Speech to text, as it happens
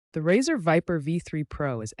The Razer Viper V3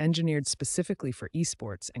 Pro is engineered specifically for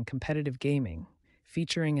esports and competitive gaming,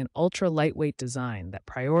 featuring an ultra-lightweight design that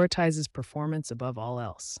prioritizes performance above all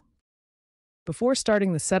else. Before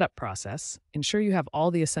starting the setup process, ensure you have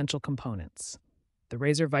all the essential components: the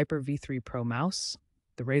Razer Viper V3 Pro mouse,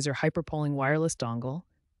 the Razer Hyperpolling wireless dongle,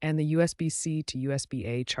 and the USB-C to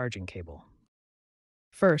USB-A charging cable.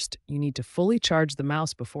 First, you need to fully charge the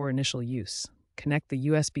mouse before initial use. Connect the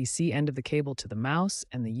USB-C end of the cable to the mouse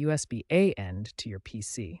and the USB-A end to your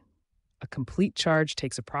PC. A complete charge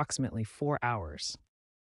takes approximately 4 hours.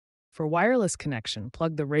 For wireless connection,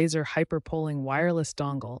 plug the Razer Hyperpolling wireless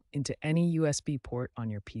dongle into any USB port on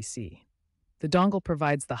your PC. The dongle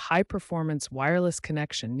provides the high-performance wireless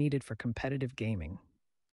connection needed for competitive gaming.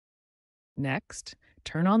 Next,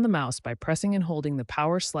 turn on the mouse by pressing and holding the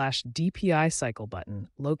power/DPI cycle button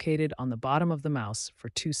located on the bottom of the mouse for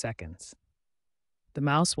 2 seconds. The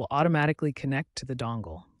mouse will automatically connect to the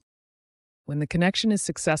dongle. When the connection is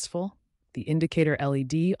successful, the indicator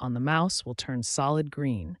LED on the mouse will turn solid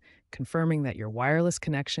green, confirming that your wireless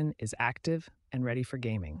connection is active and ready for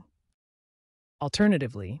gaming.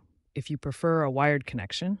 Alternatively, if you prefer a wired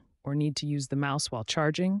connection or need to use the mouse while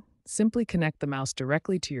charging, simply connect the mouse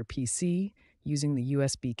directly to your PC using the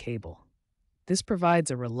USB cable. This provides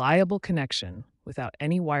a reliable connection without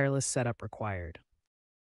any wireless setup required.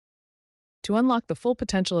 To unlock the full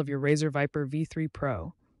potential of your Razer Viper V3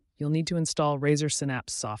 Pro, you'll need to install Razer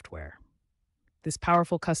Synapse software. This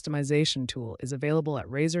powerful customization tool is available at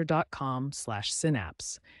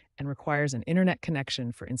razer.com/synapse and requires an internet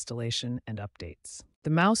connection for installation and updates. The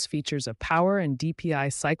mouse features a power and DPI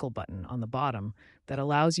cycle button on the bottom that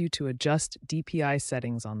allows you to adjust DPI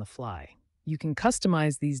settings on the fly. You can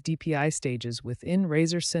customize these DPI stages within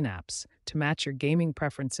Razer Synapse to match your gaming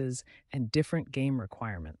preferences and different game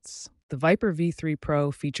requirements. The Viper V3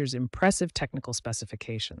 Pro features impressive technical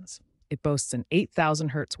specifications. It boasts an 8,000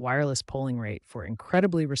 Hz wireless polling rate for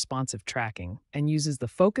incredibly responsive tracking and uses the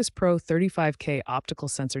Focus Pro 35K optical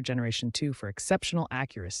sensor Generation 2 for exceptional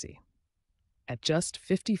accuracy. At just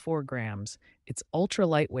 54 grams, it's ultra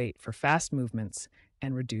lightweight for fast movements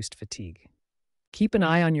and reduced fatigue. Keep an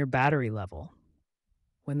eye on your battery level.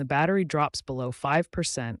 When the battery drops below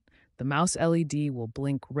 5%, the mouse LED will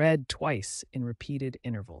blink red twice in repeated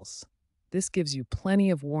intervals. This gives you plenty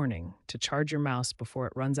of warning to charge your mouse before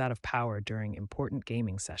it runs out of power during important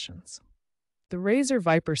gaming sessions. The Razer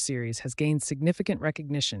Viper series has gained significant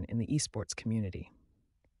recognition in the esports community.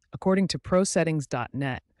 According to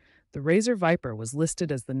ProSettings.net, the Razer Viper was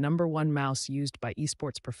listed as the #1 mouse used by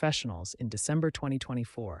esports professionals in December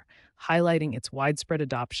 2024, highlighting its widespread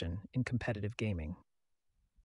adoption in competitive gaming.